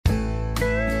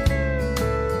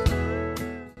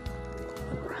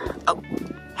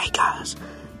Guys,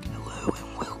 hello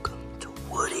and welcome to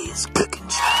Woody's Cooking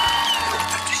Show.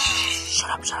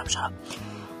 Shut up.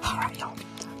 Alright, y'all.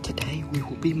 Today we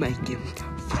will be making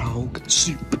frog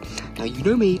soup. Now, you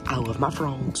know me, I love my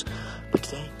frogs. But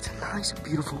today, it's a nice,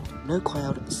 beautiful, no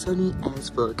cloud, sunny as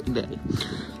fuck day.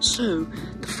 So,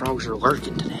 the frogs are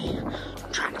lurking today.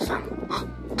 I'm trying to find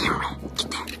one. Camera, get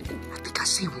that. I think I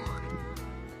see one.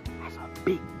 That's a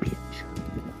big bitch.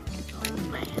 Oh,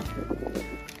 man.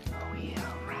 Oh, yeah,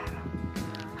 alright.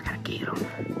 I gotta get him.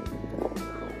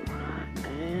 Alright,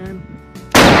 and...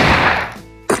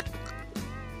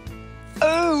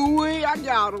 Oh, wait, I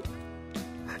got him.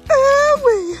 Oh,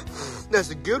 wait. That's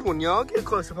a good one, y'all. Get a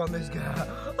close up on this guy.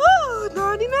 Oh,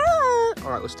 99.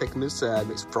 All right, let's take him inside.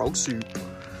 Make some frog soup.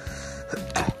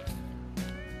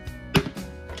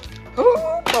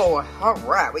 Oh, boy. All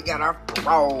right, we got our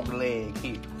frog leg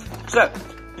here. So,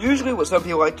 usually what some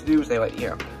people like to do is they like,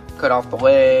 cut off the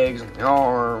legs and the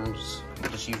arms.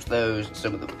 Just use those and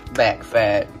some of the back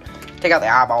fat. Take out the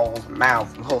eyeballs and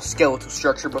mouth and the whole skeletal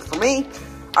structure. But for me,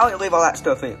 I like to leave all that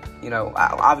stuff in.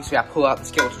 Obviously I pull out the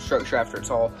skeletal structure after it's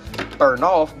all burned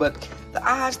off, but the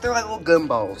eyes, they're like little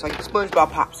gumballs, like the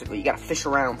SpongeBob popsicle. You gotta fish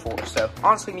around for it. So,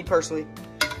 honestly, me personally,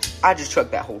 I just chuck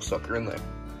that whole sucker in there.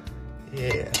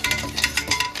 Yeah.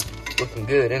 Looking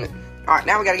good, isn't it? Alright,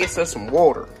 now we gotta get us some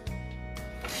water.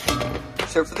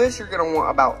 So for this, you're gonna want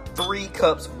about 3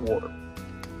 cups of water.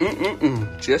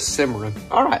 Just simmering.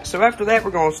 Alright, so after that,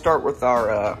 we're gonna start with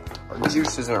our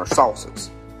juices and our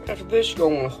sauces. After this, you're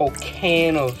going to want a whole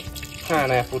can of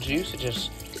pineapple juice. Just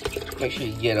make sure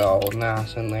you get it all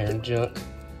nice in there and junk.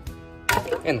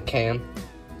 In the can.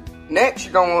 Next,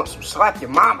 you're going to want some Slap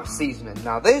Your Mama seasoning.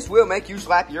 Now, this will make you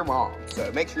slap your mom.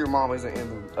 So, make sure your mom isn't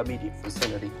in the immediate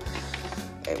vicinity.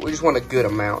 And we just want a good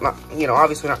amount. Not,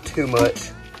 obviously not too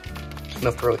much. Just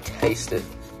enough to really taste it.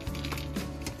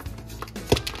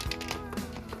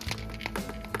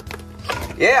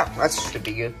 Yeah, that should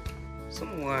be good.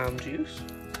 Some lime juice.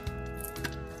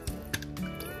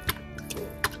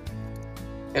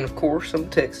 And of course, some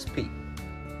Texas Pete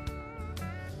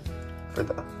for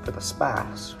the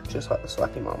spice, just like the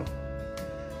Slap Your Mama.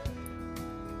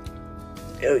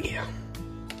 Oh yeah.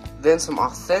 Then some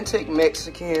authentic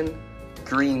Mexican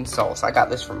green sauce. I got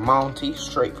this from Monty,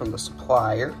 straight from the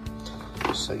supplier,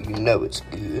 so you know it's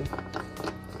good.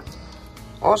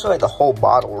 Also, like the whole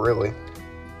bottle, really.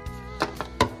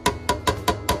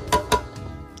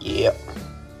 Yep.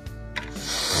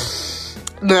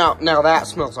 Now that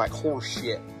smells like horse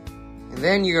shit. And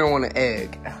then you're gonna want an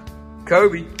egg.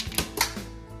 Kobe.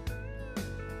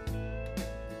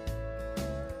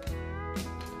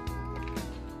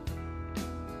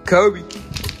 Kobe.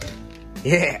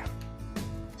 Yeah.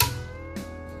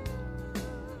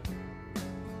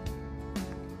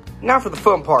 Now for the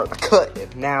fun part, the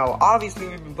cutting. Now, obviously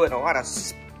we've been putting a lot of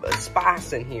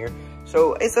spice in here.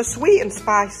 So it's a sweet and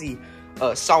spicy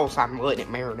sauce I'm letting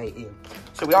it marinate in.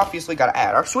 So we obviously got to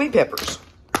add our sweet peppers.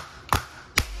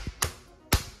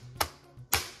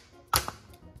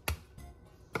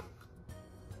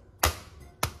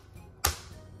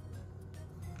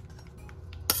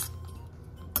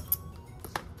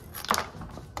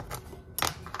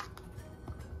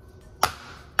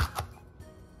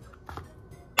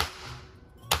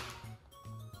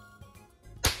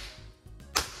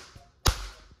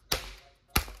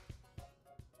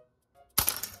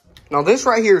 Now this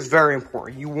right here is very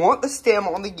important. You want the stem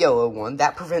on the yellow one.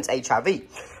 That prevents HIV.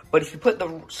 But if you put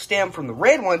the stem from the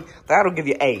red one, that'll give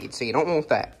you AIDS. So you don't want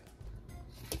that.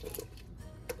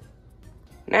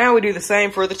 Now we do the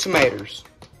same for the tomatoes.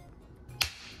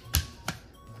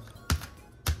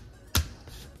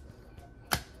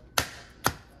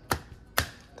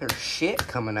 There's shit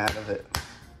coming out of it.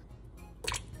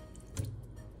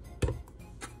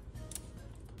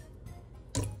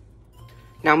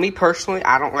 Now, me personally,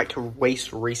 I don't like to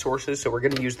waste resources, so we're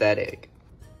going to use that egg.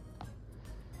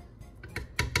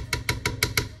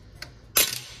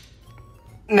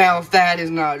 Now, if that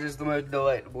is not just the most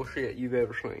delectable shit you've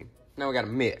ever seen. Now we got to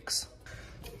mix.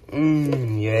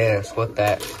 Yes, let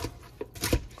that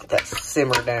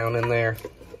simmer down in there.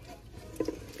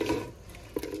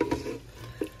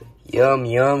 Yum,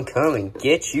 yum, come and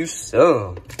get you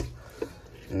some.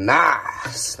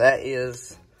 Nice. That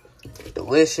is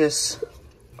delicious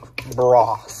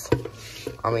broth.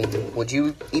 I mean, would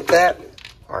you eat that?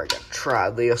 Alright, gotta try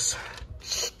this.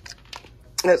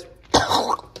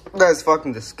 That's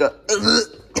fucking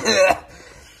disgusting.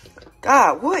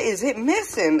 God, what is it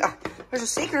missing? There's a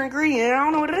secret ingredient and I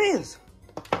don't know what it is.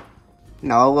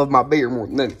 No, I love my beer more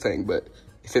than anything, but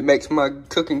if it makes my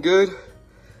cooking good,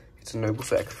 it's a noble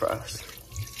sacrifice.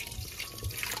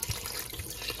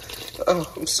 Oh,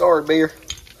 I'm sorry, Bear.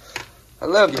 I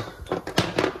love you.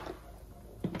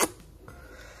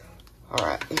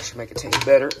 Alright, it should make it taste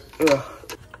better. Ugh.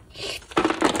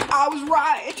 I was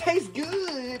right, it tastes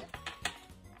good.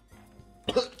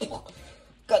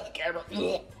 Cut the camera.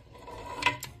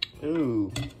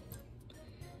 Ooh.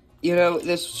 You know,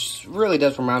 this really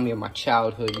does remind me of my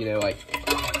childhood, you know, like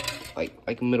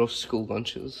middle school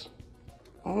lunches.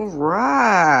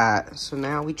 Alright, so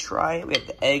now we try it. We have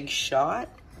the egg shot.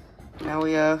 Now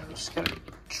we just gotta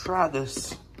try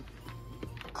this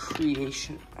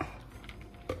creation.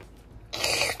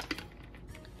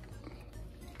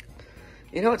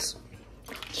 You know, it's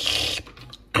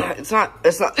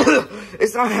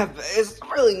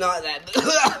really not that